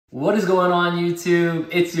What is going on YouTube?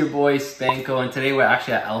 It's your boy Spanko, and today we're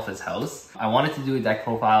actually at Alpha's house. I wanted to do a deck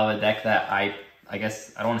profile of a deck that I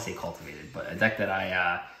guess, I don't want to say cultivated, but a deck that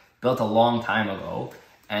I built a long time ago.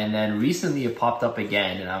 And then recently it popped up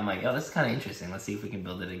again, and I'm like, oh, this is kind of interesting. Let's see if we can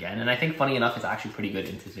build it again. And I think funny enough, it's actually pretty good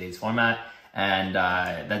in today's format. And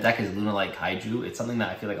that deck is Luna-like Kaiju. It's something that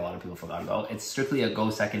I feel like a lot of people forgot about. It's strictly a go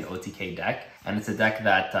second OTK deck, and it's a deck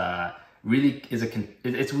that really is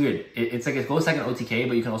it's weird. It's like a go second OTK,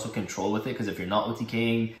 but you can also control with it, because if you're not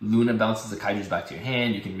OTKing, Luna bounces the Kaijus back to your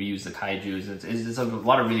hand. You can reuse the Kaijus. It's a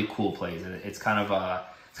lot of really cool plays, and it's kind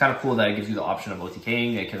of cool that it gives you the option of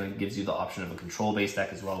OTKing. It kind of gives you the option of a control-based deck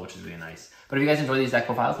as well, which is really nice. But if you guys enjoy these deck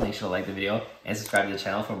profiles, make sure to like the video and subscribe to the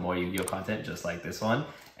channel for more Yu-Gi-Oh content just like this one.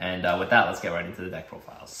 And with that, let's get right into the deck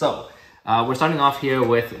profiles. So we're starting off here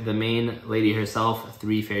with the main lady herself,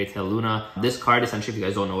 3 Fairy Tale Luna. This card, essentially, if you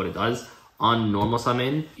guys don't know what it does, on normal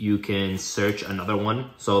summon, you can search another one.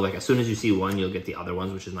 So like as soon as you see one, you'll get the other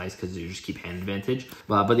ones, which is nice because you just keep hand advantage.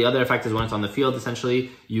 But the other effect is when it's on the field, essentially,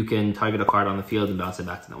 you can target a card on the field and bounce it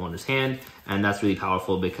back to the owner's hand. And that's really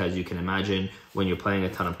powerful because you can imagine when you're playing a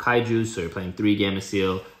ton of Kaijus, so you're playing 3 Gamma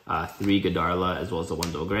Seal, 3 Godarla, as well as the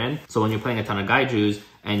 1 Dogran. So when you're playing a ton of Kaijus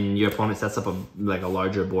and your opponent sets up a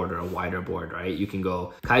larger board or a wider board, right? You can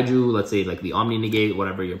go Kaiju, let's say like the Omni Negate,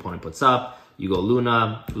 whatever your opponent puts up. You go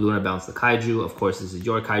Luna bounce the Kaiju. Of course, this is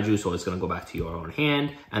your Kaiju, so it's going to go back to your own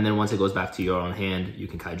hand. And then once it goes back to your own hand, you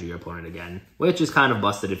can Kaiju your opponent again, which is kind of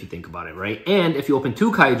busted if you think about it, right? And if you open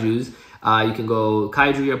 2 Kaijus, you can go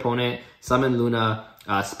Kaiju your opponent, summon Luna,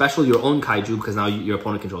 special your own Kaiju, because now your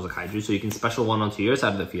opponent controls a Kaiju, so you can special one onto your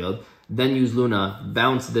side of the field, then use Luna,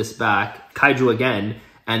 bounce this back, Kaiju again,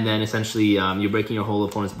 and then essentially you're breaking your whole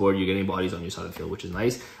opponent's board, you're getting bodies on your side of the field, which is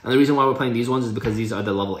nice. And the reason why we're playing these ones is because these are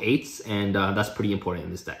the level 8s, and that's pretty important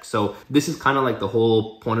in this deck. So this is kind of like the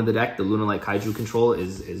whole point of the deck. The Luna-like Kaiju control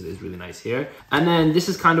is really nice here. And then this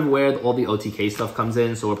is kind of where all the OTK stuff comes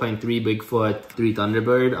in. So we're playing 3 Bigfoot, 3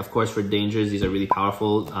 Thunderbird. Of course, for dangers, these are really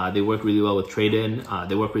powerful. They work really well with trade-in.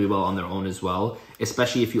 They work really well on their own as well,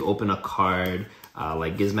 especially if you open a card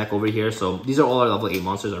like Gizmek over here. So these are all our level 8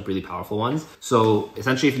 monsters, are really powerful ones. So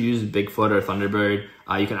essentially, if you use Bigfoot or Thunderbird,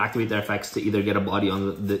 you can activate their effects to either get a body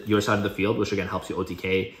on your side of the field, which again helps you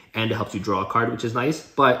OTK, and it helps you draw a card, which is nice.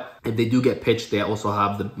 But if they do get pitched, they also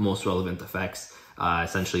have the most relevant effects.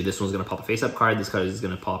 Essentially, this one's going to pop a face-up card. This card is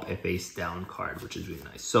going to pop a face-down card, which is really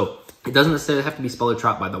nice. So it doesn't necessarily have to be Spell or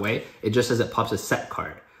Trap, by the way. It just says it pops a set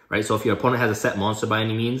card. Right, so if your opponent has a set monster by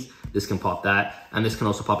any means, this can pop that. And this can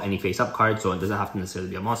also pop any face-up card, so it doesn't have to necessarily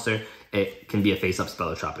be a monster. It can be a face-up spell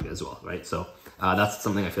or trap as well, right? So that's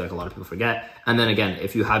something I feel like a lot of people forget. And then again,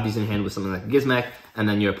 if you have these in hand with something like Gizmek, and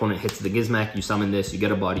then your opponent hits the Gizmek, you summon this, you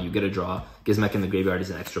get a body, you get a draw. Gizmek in the graveyard is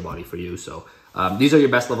an extra body for you. So these are your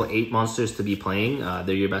best level 8 monsters to be playing.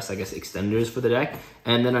 They're your best, I guess, extenders for the deck.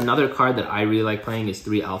 And then another card that I really like playing is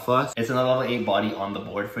 3 Alpha. It's another level 8 body on the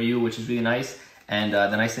board for you, which is really nice. And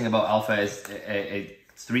the nice thing about Alpha is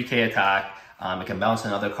it's 3k attack. It can bounce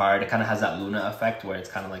another card. It kind of has that Luna effect where it's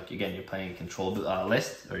kind of like, again, you're playing a control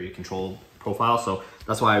list or your control profile. So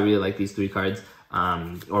that's why I really like these 3 cards.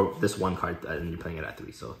 Or this 1 card, and you're playing it at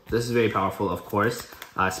 3. So this is very powerful, of course.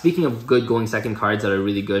 Speaking of good going second cards that are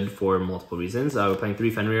really good for multiple reasons, we're playing 3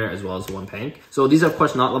 Fenrir as well as 1 Pank. So these are, of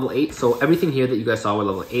course, not level 8. So everything here that you guys saw were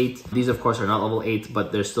level 8. These, of course, are not level 8,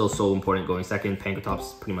 but they're still so important going second.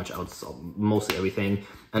 Pankatops pretty much outs mostly everything.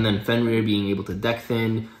 And then Fenrir being able to deck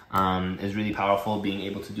thin is really powerful. Being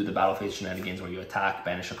able to do the battle phase shenanigans where you attack,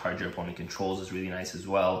 banish a card your opponent controls is really nice as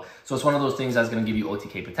well. So it's one of those things that's going to give you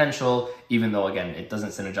OTK potential, even though, again, it doesn't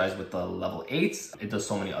synergize with the level 8s. It does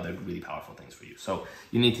so many other really powerful things for you. So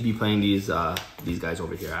you need to be playing these guys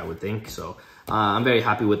over here, I would think. So I'm very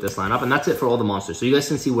happy with this lineup. And that's it for all the monsters. So you guys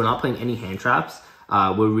can see we're not playing any hand traps.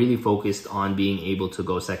 We're really focused on being able to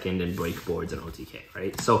go second and break boards and OTK,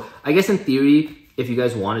 right? So I guess in theory, if you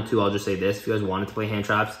guys wanted to, I'll just say this, if you guys wanted to play hand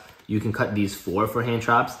traps, you can cut these 4 for hand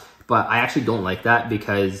traps, but I actually don't like that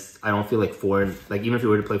because I don't feel like 4, like even if you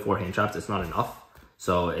were to play 4 hand traps, it's not enough.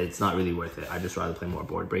 So it's not really worth it. I'd just rather play more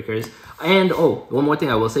board breakers. And oh, one more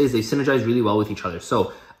thing I will say is they synergize really well with each other.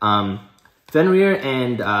 So Fenrir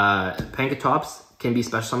and Pankatops can be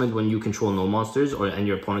special summoned when you control no monsters and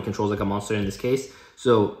your opponent controls like a monster in this case.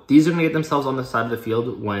 So these are going to get themselves on the side of the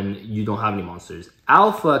field when you don't have any monsters.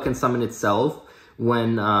 Alpha can summon itself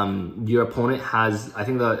when your opponent has, I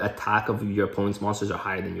think the attack of your opponent's monsters are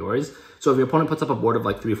higher than yours. So if your opponent puts up a board of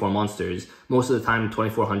like 3 or 4 monsters, most of the time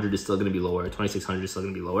 2400 is still going to be lower, 2600 is still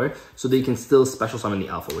going to be lower. So they can still special summon the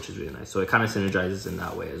Alpha, which is really nice. So it kind of synergizes in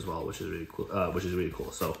that way as well, which is really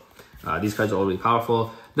cool. So These cards are all really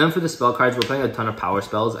powerful. Then for the spell cards, we're playing a ton of power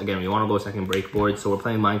spells. Again, we want to go second break board, so we're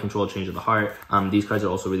playing Mind Control, Change of the Heart. These cards are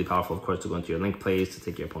also really powerful, of course, to go into your link plays, to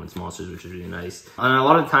take your opponent's monsters, which is really nice. And a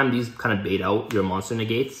lot of the time, these kind of bait out your monster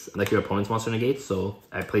negates, like your opponent's monster negates, so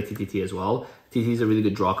I play TTT as well. TTT is a really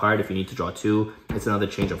good draw card if you need to draw 2. It's another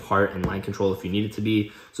Change of Heart and Mind Control if you need it to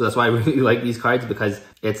be. So that's why I really like these cards, because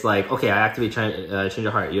it's like, okay, I activate Change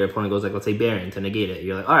of Heart. Your opponent goes like, let's say Baron to negate it.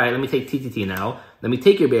 You're like, all right, let me take TTT now. Let me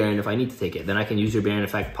take your Baron if I need to take it. Then I can use your Baron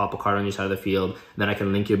effect, pop a card on your side of the field. Then I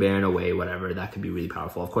can link your Baron away, whatever. That could be really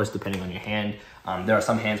powerful. Of course, depending on your hand. There are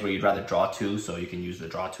some hands where you'd rather draw 2, so you can use the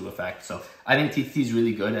draw 2 effect. So I think TTT is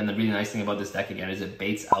really good. And the really nice thing about this deck, again, is it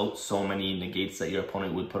baits out so many negates that your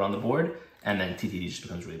opponent would put on the board. And then TTT just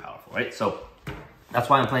becomes really powerful, right? So that's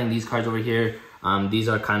why I'm playing these cards over here. These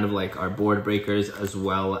are kind of like our board breakers, as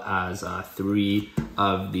well as 3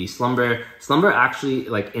 of the Slumber. Slumber actually,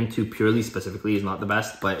 like into purely specifically, is not the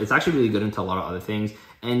best, but it's actually really good into a lot of other things.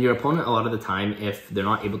 And your opponent, a lot of the time, if they're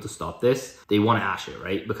not able to stop this, they want to Ash it,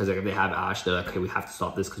 right? Because like, if they have Ash, they're like, okay, we have to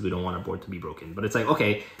stop this because we don't want our board to be broken. But it's like,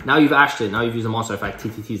 okay, now you've Ashed it, now you've used a monster effect,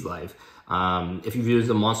 TTT's live. If you've used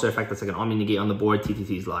a monster effect that's like an Omni Negate on the board,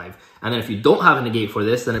 TTT is live. And then if you don't have a negate for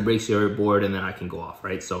this, then it breaks your board and then I can go off,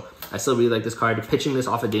 right? So I still really like this card. Pitching this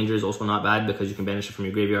off a danger is also not bad because you can banish it from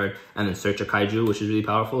your graveyard and then search a Kaiju, which is really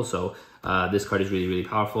powerful. So this card is really, really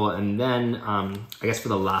powerful. And then I guess for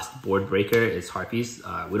the last board breaker is Harpies.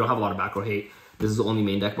 We don't have a lot of back row hate. This is the only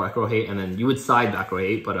main deck back row hate, and then you would side back row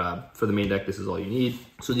hate, but for the main deck, this is all you need.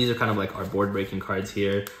 So these are kind of like our board breaking cards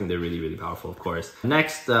here. And they're really, really powerful, of course.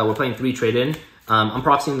 Next, we're playing 3 trade-in. I'm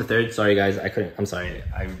proxying the third. Sorry, guys, I'm sorry.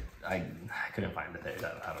 I couldn't find the third.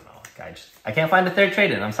 I don't know. I can't find the third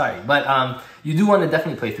trade-in. I'm sorry. But you do want to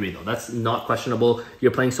definitely play 3, though. That's not questionable. You're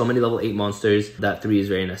playing so many level 8 monsters that 3 is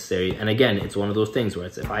very necessary. And again, it's one of those things where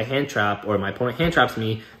it's if I hand trap or my opponent hand traps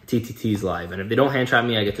me, TTT is live. And if they don't hand trap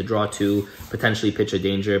me, I get to draw 2, potentially pitch a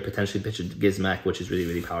danger, potentially pitch a Gizmek, which is really,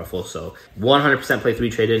 really powerful. So 100% play 3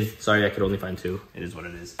 trade-in. Sorry, I could only find 2. It is what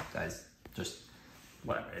it is, guys. Just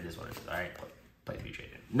whatever. It is what it is. All right, play 3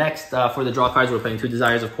 trade-in. Next, for the draw cards, we're playing 2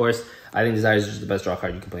 Desires, of course. I think Desires is just the best draw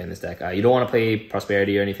card you can play in this deck. You don't want to play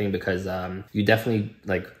Prosperity or anything because you definitely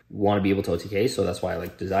like want to be able to OTK, so that's why I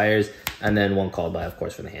like Desires. And then 1 Called By, of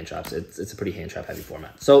course, for the hand traps. It's a pretty hand trap heavy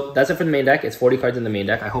format. So that's it for the main deck. It's 40 cards in the main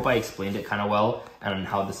deck. I hope I explained it kind of well and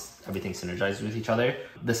how everything synergizes with each other.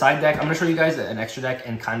 The side deck, I'm going to show you guys an extra deck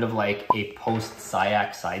and kind of like a post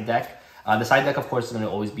CYAC side deck. The side deck, of course, is going to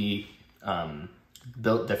always be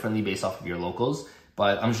built differently based off of your locals.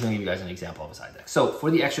 But I'm just going to give you guys an example of a side deck. So for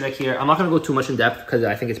the extra deck here, I'm not going to go too much in depth because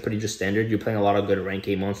I think it's pretty just standard. You're playing a lot of good rank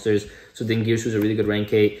 8 monsters. So Dingirsu is a really good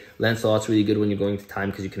rank 8. Lancelot's really good when you're going to time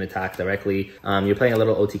because you can attack directly. You're playing a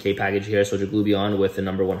little OTK package here. So Jaglubion with the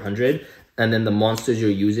number 100. And then the monsters you're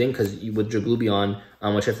using, because with Jaglubion,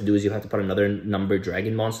 what you have to do is you have to put another number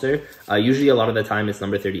dragon monster. Usually a lot of the time it's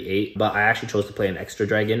number 38, but I actually chose to play an extra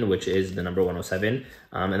dragon, which is the number 107.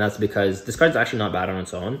 And that's because this card's actually not bad on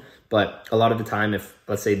its own. But a lot of the time, if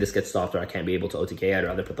let's say this gets stopped or I can't be able to OTK, I'd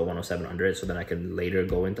rather put the 107 under it so then I can later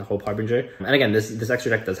go into Hope Harbinger. And again, this extra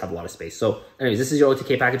deck does have a lot of space. So anyways, this is your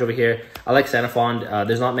OTK package over here. I like Sanafond.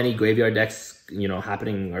 There's not many graveyard decks, you know,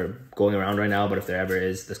 happening or going around right now, but if there ever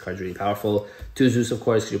is, this card's really powerful. 2 Zeus, of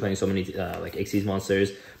course, because you're playing so many like Xyz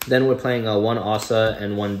monsters. Then we're playing 1 Asa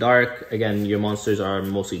and 1 Dark. Again, your monsters are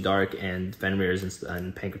mostly Dark and Fenrirs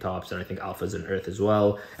and Pankratops, and I think Alphas and Earth as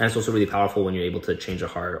well. And it's also really powerful when you're able to change a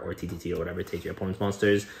heart or TTT or whatever, take your opponent's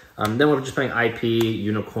monsters. Then we're just playing IP,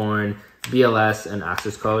 Unicorn, BLS, and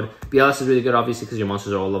Access Code. BLS is really good, obviously, because your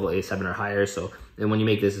monsters are all level 7 or higher. So and when you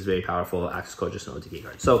make this, it's very powerful. Access Code, just an OTK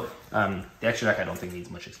card. So the extra deck, I don't think needs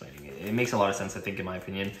much explaining. It makes a lot of sense, I think, in my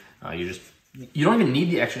opinion. You don't even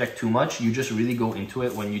need the extra deck too much. You just really go into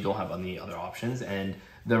it when you don't have any other options. And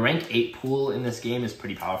the rank 8 pool in this game is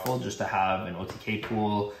pretty powerful. Just to have an OTK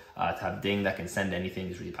pool, to have Ding that can send anything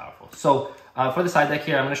is really powerful. So for the side deck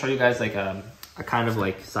here, I'm going to show you guys like a kind of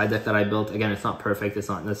like side deck that I built. Again, it's not perfect. It's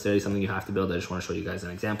not necessarily something you have to build. I just want to show you guys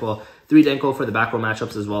an example. 3 Denko for the back row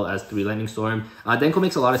matchups as well as 3 Lightning Storm. Denko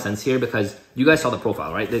makes a lot of sense here because you guys saw the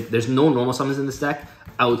profile, right? There's no normal summons in this deck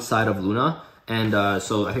outside of Luna. And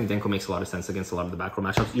so I think Denko makes a lot of sense against a lot of the back row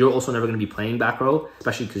matchups. You're also never going to be playing back row,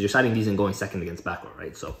 especially because you're siding these and going second against back row,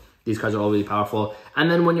 right? So these cards are all really powerful. And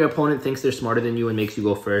then when your opponent thinks they're smarter than you and makes you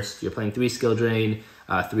go first, you're playing 3 Skill Drain,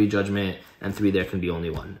 3 Judgment, and 3 There Can Be Only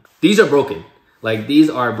One. These are broken. Like, these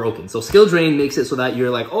are broken. So Skill Drain makes it so that you're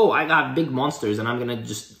like, oh, I got big monsters and I'm going to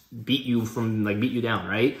just beat you down,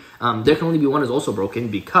 right? There Can Only Be One is also broken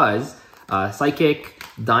because Psychic,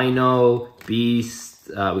 Dino, Beast,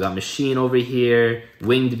 we got Machine over here,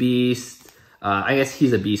 Winged Beast, I guess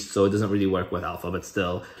he's a beast, so it doesn't really work with Alpha, but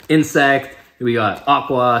still. Insect, we got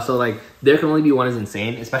Aqua, so like there can only be one is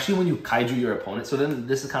insane, especially when you Kaiju your opponent. So then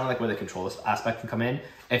this is kind of like where the control aspect can come in.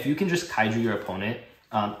 If you can just Kaiju your opponent,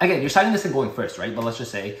 again, you're siding this and going first, right? But let's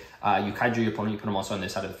just say you Kaiju your opponent, you put them also on their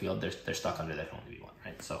side of the field, they're stuck under, there can only be one,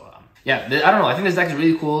 right? So yeah, I don't know, I think this deck is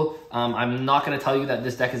really cool. I'm not going to tell you that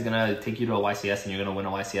this deck is going to take you to a YCS and you're going to win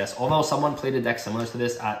a YCS, although someone played a deck similar to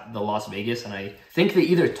this at the Las Vegas, and I think they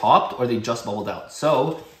either topped or they just bubbled out.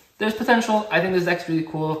 So there's potential. I think this deck's really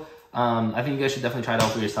cool. I think you guys should definitely try it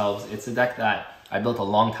out for yourselves. It's a deck that I built a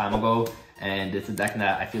long time ago, and it's a deck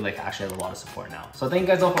that I feel like actually has a lot of support now. So thank you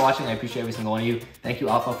guys all for watching. I appreciate every single one of you. Thank you,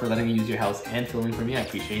 Alpha, for letting me use your house and filming for me. I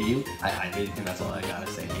appreciate you. I really think that's all I gotta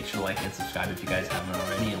say. Make sure to like and subscribe if you guys haven't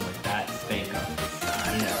already. And with that, Spanko,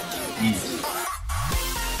 signing out. Peace.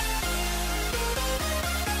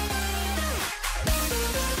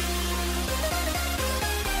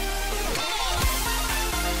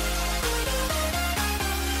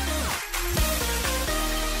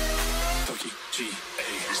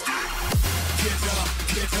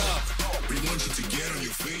 Get up, we want you to get on your